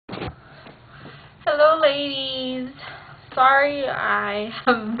Hello ladies! Sorry I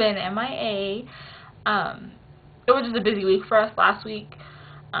have been MIA. It was just a busy week for us last week.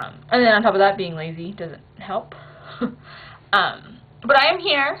 And then on top of that, being lazy doesn't help. But I am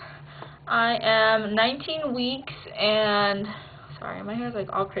here. I am 19 weeks and... Sorry, my hair is like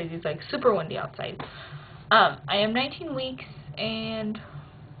all crazy. It's like super windy outside. I am 19 weeks and...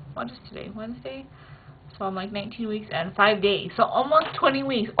 What is today? Wednesday? So I'm like 19 weeks and 5 days. So almost 20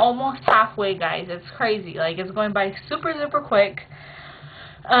 weeks. Almost halfway, guys. It's crazy. Like, it's going by super, super quick.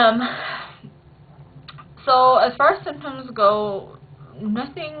 So as far as symptoms go,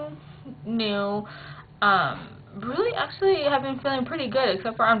 nothing new. Really, actually, I've been feeling pretty good,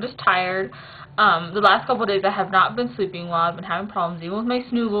 except for I'm just tired. The last couple of days I have not been sleeping well. I've been having problems. Even with my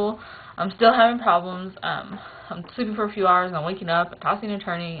snoogle, I'm still having problems. I'm sleeping for a few hours and I'm waking up and tossing and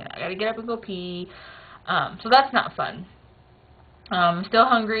turning, and I gotta get up and go pee. So that's not fun. I'm still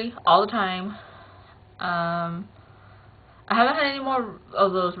hungry all the time. I haven't had any more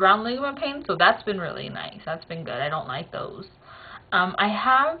of those round ligament pains, so that's been really nice. That's been good. I don't like those. I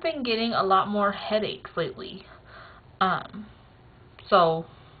have been getting a lot more headaches lately. So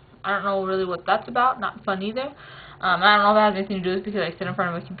I don't know really what that's about. Not fun either. I don't know if it has anything to do with it because I sit in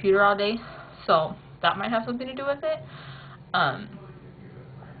front of a computer all day, so that might have something to do with it.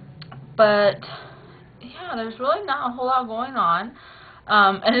 But yeah, there's really not a whole lot going on.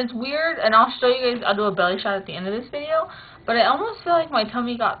 And it's weird, and I'll show you guys, I'll do a belly shot at the end of this video, but I almost feel like my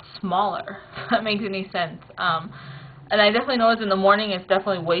tummy got smaller, if that makes any sense. And I definitely notice in the morning it's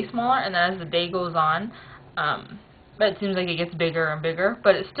definitely way smaller, and then as the day goes on, but it seems like it gets bigger and bigger,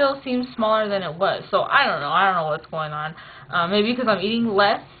 but it still seems smaller than it was. So I don't know what's going on. Maybe because I'm eating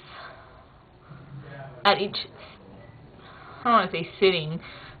less at each, I don't want to say sitting,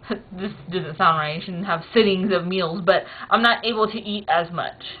 this doesn't sound right, I shouldn't have sittings of meals, but I'm not able to eat as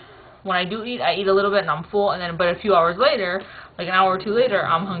much. When I do eat, I eat a little bit and I'm full, and then but a few hours later, like an hour or two later,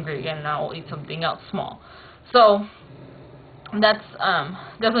 I'm hungry again and I'll eat something else small. So that's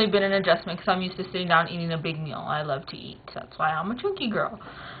definitely been an adjustment because I'm used to sitting down eating a big meal. I love to eat. That's why I'm a chunky girl.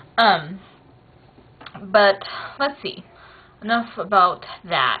 But let's see. Enough about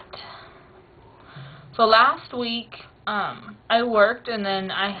that. So last week, I worked, and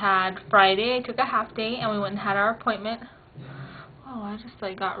then I had Friday, I took a half day, and we went and had our appointment. Oh, I just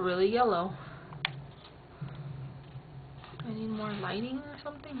like got really yellow. Do I need more lighting or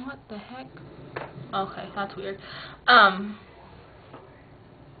something? What the heck? Okay, that's weird.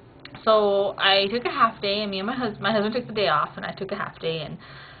 So I took a half day, and me and my husband took the day off, and I took a half day,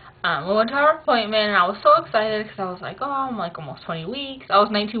 and we went to our appointment, and I was so excited because I was like, oh, I'm like almost 20 weeks. I was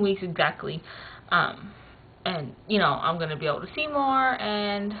 19 weeks exactly. And, you know, I'm going to be able to see more,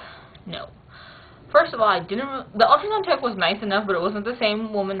 and no. First of all, the ultrasound tech was nice enough, but it wasn't the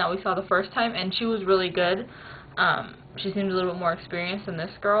same woman that we saw the first time, and she was really good. She seemed a little bit more experienced than this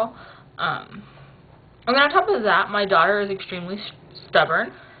girl. And then on top of that, my daughter is extremely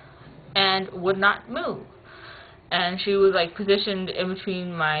stubborn and would not move. And she was like positioned in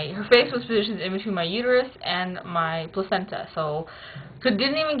between her face was positioned in between my uterus and my placenta, so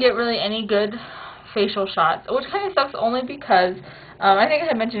didn't even get really any good facial shots, which kind of sucks only because, I think I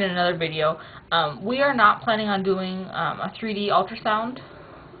had mentioned in another video, we are not planning on doing a 3D ultrasound,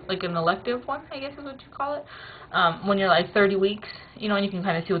 like an elective one, I guess is what you call it, when you're like 30 weeks, you know, and you can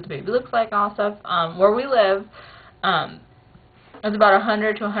kind of see what the baby looks like and all that stuff. Where we live, it's about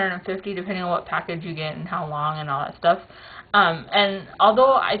 100 to 150 depending on what package you get and how long and all that stuff. And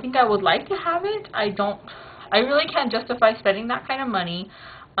although I think I would like to have it, I really can't justify spending that kind of money,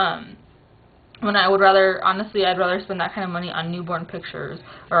 when I would rather, honestly, I'd rather spend that kind of money on newborn pictures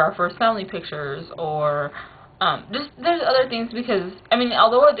or our first family pictures, or just there's other things, because I mean,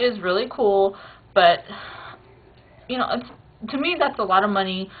 although it is really cool, but you know, to me that's a lot of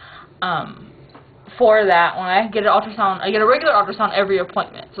money for that. When I get an ultrasound, I get a regular ultrasound every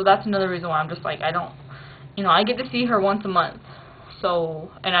appointment, so that's another reason why I'm just like, I don't, you know, I get to see her once a month. So,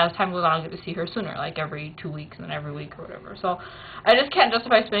 and as time goes on, I'll get to see her sooner, like every 2 weeks and then every week or whatever. So, I just can't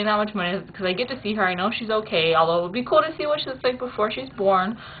justify spending that much money because I get to see her. I know she's okay, although it would be cool to see what she looks like before she's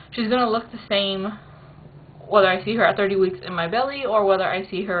born. She's going to look the same whether I see her at 30 weeks in my belly or whether I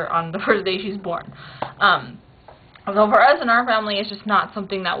see her on the first day she's born. So for us in our family, it's just not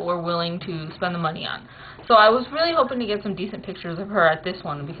something that we're willing to spend the money on. So I was really hoping to get some decent pictures of her at this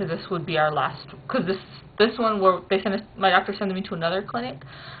one, because this would be our last, because this one where my doctor sent me to another clinic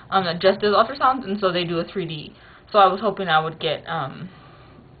that just does ultrasounds, and so they do a 3D. So I was hoping I would get some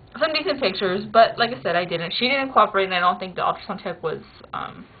decent pictures, but like I said, I didn't. She didn't cooperate, and I don't think the ultrasound tech was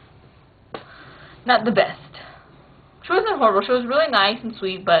not the best. She wasn't horrible. She was really nice and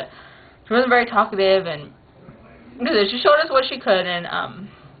sweet, but she wasn't very talkative, and she showed us what she could, and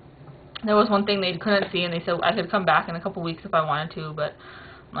there was one thing they couldn't see, and they said I could come back in a couple weeks if I wanted to, but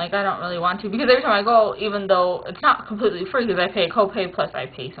I'm like, I don't really want to, because every time I go, even though it's not completely free, because I pay a copay plus I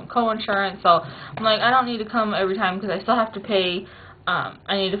pay some co-insurance, so I'm like, I don't need to come every time because I still have to pay.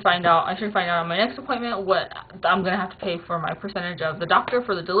 I should find out on my next appointment what I'm going to have to pay for my percentage of the doctor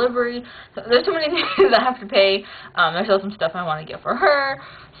for the delivery. So there's too many things I have to pay. There's still some stuff I want to get for her.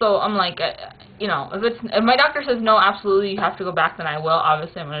 So I'm like, you know, if my doctor says no, absolutely you have to go back, then I will.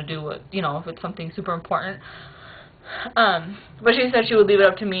 Obviously I'm going to do what, you know, if it's something super important. But she said she would leave it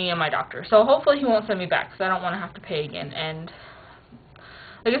up to me and my doctor. So hopefully he won't send me back, because I don't want to have to pay again. And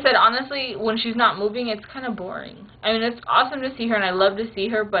like I said, honestly, when she's not moving, it's kind of boring. I mean, it's awesome to see her, and I love to see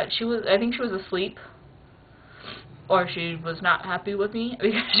her, but I think she was asleep, or she was not happy with me,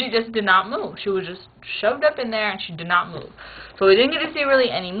 because she just did not move. She was just shoved up in there, and she did not move. So we didn't get to see really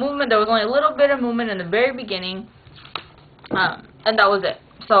any movement. There was only a little bit of movement in the very beginning, and that was it.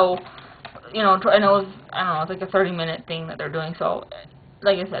 So, you know, and it was, I don't know, it's like a 30-minute thing that they're doing, so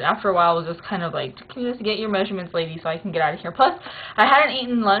like I said, after a while, I was just kind of like, can you just get your measurements, lady, so I can get out of here. Plus, I hadn't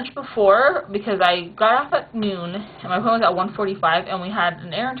eaten lunch before because I got off at noon, and my appointment was at 1:45, and we had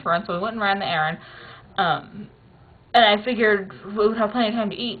an errand to run, so we went and ran the errand. And I figured we would have plenty of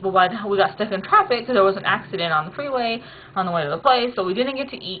time to eat, but we got stuck in traffic because there was an accident on the freeway on the way to the place, so we didn't get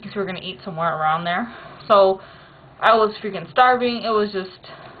to eat because we were going to eat somewhere around there. So I was freaking starving. It was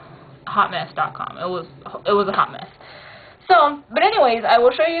just hotmess.com. It was a hot mess. So, but anyways, I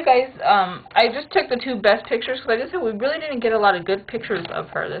will show you guys, I just took the two best pictures, because like I said, we really didn't get a lot of good pictures of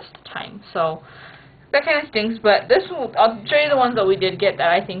her this time, so that kind of stinks, but I'll show you the ones that we did get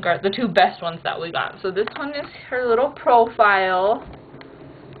that I think are the two best ones that we got. So this one is her little profile.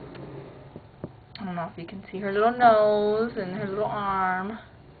 I don't know if you can see her little nose and her little arm.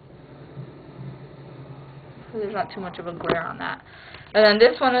 So there's not too much of a glare on that. And then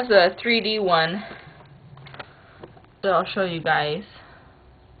this one is a 3D one that I'll show you guys.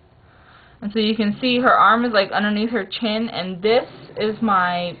 And so you can see her arm is like underneath her chin, and this is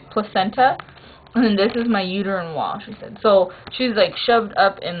my placenta, and then this is my uterine wall, she said. So she's like shoved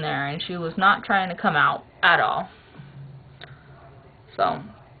up in there, and she was not trying to come out at all. So,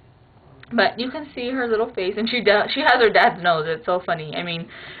 but you can see her little face, and she has her dad's nose. It's so funny. I mean,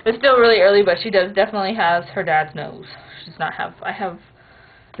 it's still really early, but she definitely has her dad's nose. She's not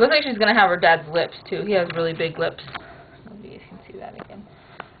it looks like she's going to have her dad's lips, too. He has really big lips. Maybe you can see that again.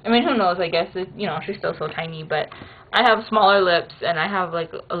 I mean, who knows, I guess. You know, she's still so tiny, but I have smaller lips, and I have,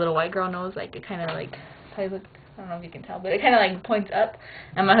 like, a little white girl nose. Like, it kind of, like, I don't know if you can tell, but it kind of, like, points up,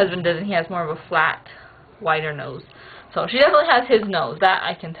 and my husband doesn't. He has more of a flat, wider nose. So she definitely has his nose. That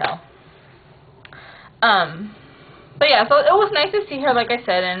I can tell. But yeah, so it was nice to see her, like I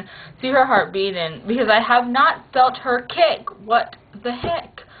said, and see her heartbeat, and because I have not felt her kick. What the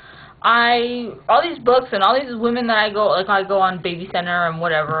heck? All these books and all these women that I go on Baby Center and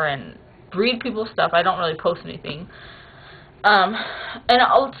whatever and read people's stuff. I don't really post anything. And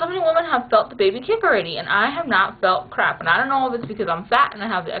so many women have felt the baby kick already, and I have not felt crap. And I don't know if it's because I'm fat and I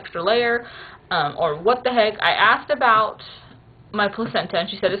have the extra layer, or what the heck. I asked about my placenta, and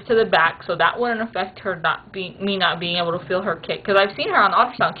she said it's to the back, so that wouldn't affect her me not being able to feel her kick, because I've seen her on the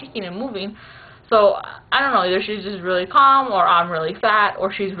ultrasound kicking and moving. So I don't know, either she's just really calm, or I'm really fat,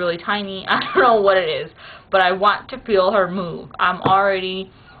 or she's really tiny. I don't know what it is, but I want to feel her move. I'm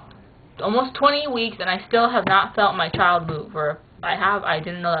already almost 20 weeks, and I still have not felt my child move, or if I have, I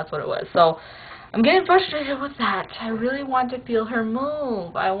didn't know that's what it was. So I'm getting frustrated with that. I really want to feel her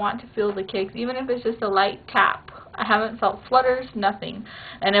move. I want to feel the kicks, even if it's just a light tap. I haven't felt flutters, nothing.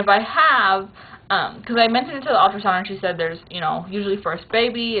 And if I have, because I mentioned it to the ultrasound, and she said there's, you know, usually first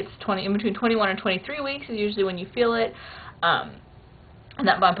baby, it's in between 21 and 23 weeks is usually when you feel it. And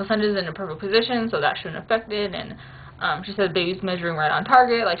that my placenta is in a perfect position, so that shouldn't affect it. And she said the baby's measuring right on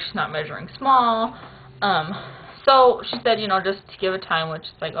target, like she's not measuring small. So she said, you know, just to give it time, which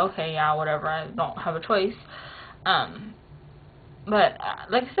is like, okay, yeah, whatever, I don't have a choice. But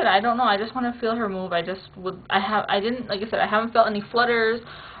like I said, I don't know. I just want to feel her move. Like I said, I haven't felt any flutters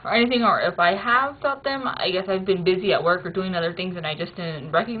or anything. Or if I have felt them, I guess I've been busy at work or doing other things, and I just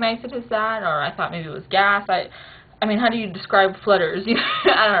didn't recognize it as that. Or I thought maybe it was gas. I mean, how do you describe flutters?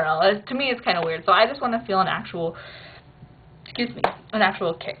 I don't know. To me, it's kind of weird. So I just want to feel an actual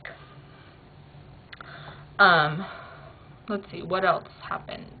kick. Let's see, what else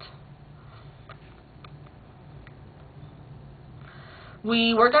happened?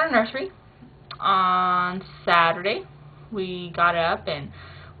 We worked on a nursery on Saturday. We got up and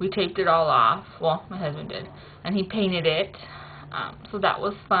we taped it all off. Well, my husband did. And he painted it. So that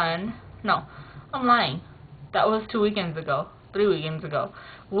was fun. No, I'm lying. That was 2 weekends ago. 3 weekends ago.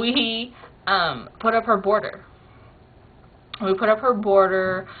 We put up her border. We put up her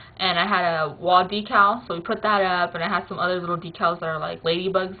border, and I had a wall decal, so we put that up, and I had some other little decals that are like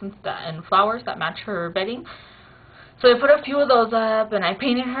ladybugs and stuff, and flowers that match her bedding. So we put a few of those up, and I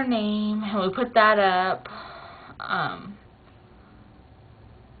painted her name, and we put that up.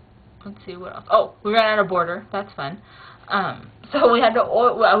 Let's see what else. Oh, we ran out of border. That's fun. So we had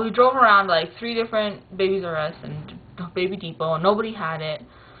to. We drove around like 3 different Babies R Us and Baby Depot, and nobody had it.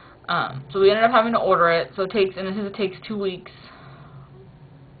 So we ended up having to order it. So it takes 2 weeks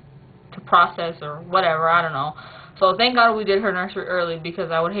to process or whatever. I don't know. So thank God we did her nursery early,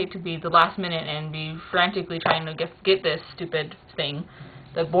 because I would hate to be the last minute and be frantically trying to get this stupid thing,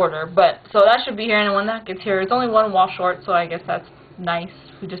 the border. But so that should be here, and when that gets here, it's only 1 wall short. So I guess that's nice.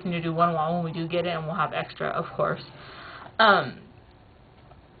 We just need to do 1 wall when we do get it, and we'll have extra, of course.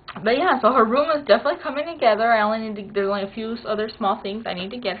 But yeah, so her room is definitely coming together. There's only a few other small things I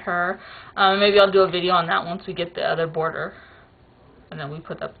need to get her. Maybe I'll do a video on that once we get the other border, and then we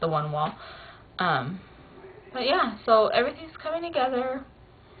put up the 1 wall. But yeah, so everything's coming together.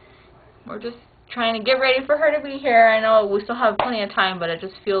 We're just trying to get ready for her to be here. I know we still have plenty of time, but it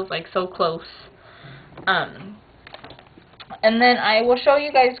just feels like so close. And then I will show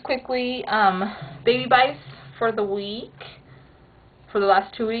you guys quickly baby buys for the week, for the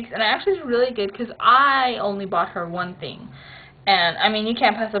last 2 weeks. And actually it's really good, because I only bought her 1 thing. And I mean, you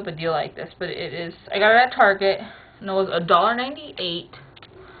can't pass up a deal like this, but it is. I got it at Target, and it was $1.98,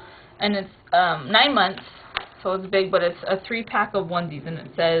 and it's 9 months, so it's big, but it's a 3-pack of onesies, and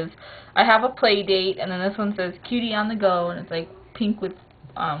it says I have a play date, and then this one says cutie on the go, and it's like pink with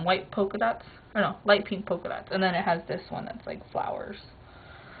white polka dots, or no, light pink polka dots, and then it has this one that's like flowers.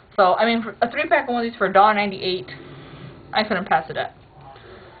 So I mean, for a 3-pack of onesies for $1.98, I couldn't pass it up.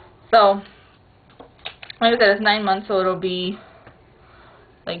 So like I said, it's 9 months, so it'll be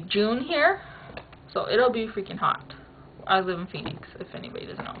like June here, so it'll be freaking hot. I live in Phoenix, if anybody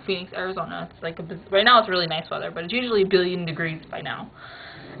doesn't know. Phoenix, Arizona. It's like right now it's really nice weather, but it's usually 1 billion degrees by now.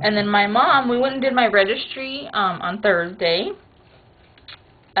 And then my mom, we went and did my registry on Thursday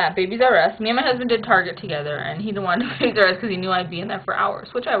at Babies R Us. Me and my husband did Target together, and he didn't want to do Babies R Us because he knew I'd be in there for hours,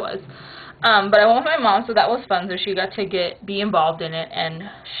 which I was. But I went with my mom, so that was fun. So she got to be involved in it, and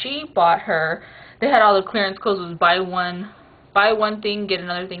she bought her. They had all the clearance codes. It was buy one thing, get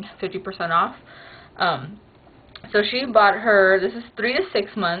another thing 50% off. So she bought her, this is 3 to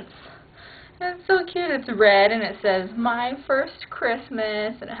 6 months, and it's so cute. It's red, and it says, "My First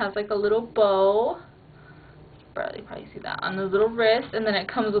Christmas," and it has like a little bow. Barely probably see that on the little wrist, and then it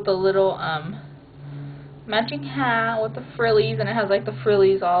comes with a little matching hat with the frillies, and it has like the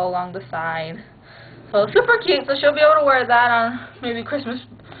frillies all along the side. So super cute. So she'll be able to wear that on maybe Christmas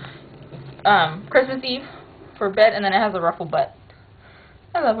Eve for bed, and then it has a ruffle butt.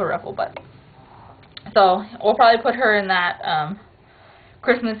 I love a ruffle butt. So we'll probably put her in that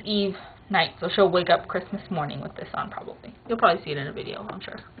Christmas Eve night, so she'll wake up Christmas morning with this on probably. You'll probably see it in a video, I'm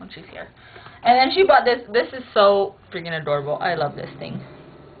sure, when she's here. And then she bought this. This is so freaking adorable. I love this thing.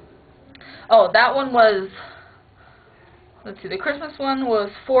 Oh, that one was, let's see, the Christmas one was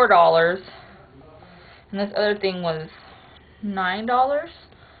 $4, and this other thing was $9.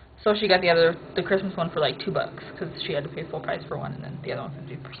 So she got the Christmas one for like $2 because she had to pay full price for one, and then the other one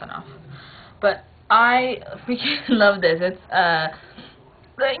 50% off. But I freaking love this. It's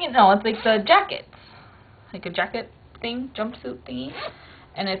you know, it's like the jackets, like a jacket thing, jumpsuit thingy,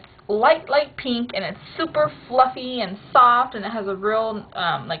 and it's light pink, and it's super fluffy and soft, and it has a real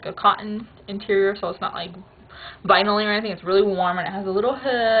like a cotton interior, so it's not like vinyl or anything. It's really warm, and it has a little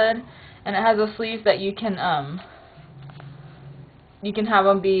hood, and it has a sleeve that you can have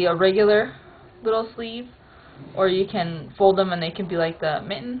them be a regular little sleeve, or you can fold them and they can be like the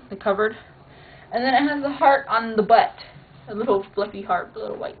mitten, the covered. And then it has the heart on the butt, a little fluffy heart, a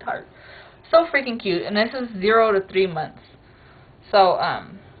little white heart. So freaking cute. And this is 0 to 3 months. So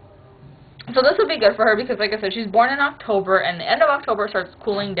so this will be good for her because, like I said, she's born in October, and the end of October starts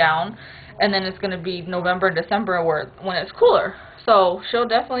cooling down, and then it's going to be November and December when it's cooler. So she'll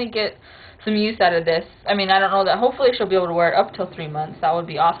definitely get some use out of this. I mean, I don't know that. Hopefully she'll be able to wear it up till 3 months. That would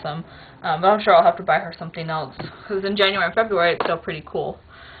be awesome. But I'm sure I'll have to buy her something else because in January and February it's still pretty cool.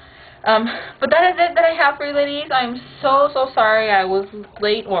 But that is it that I have for you, ladies. I'm so sorry I was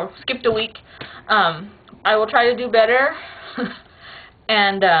late or skipped a week. I will try to do better.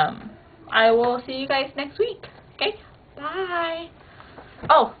 And I will see you guys next week. Okay? Bye.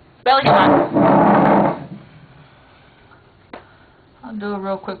 Oh, belly shot. I'll do a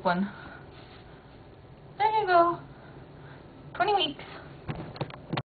real quick one. There you go. 20 weeks.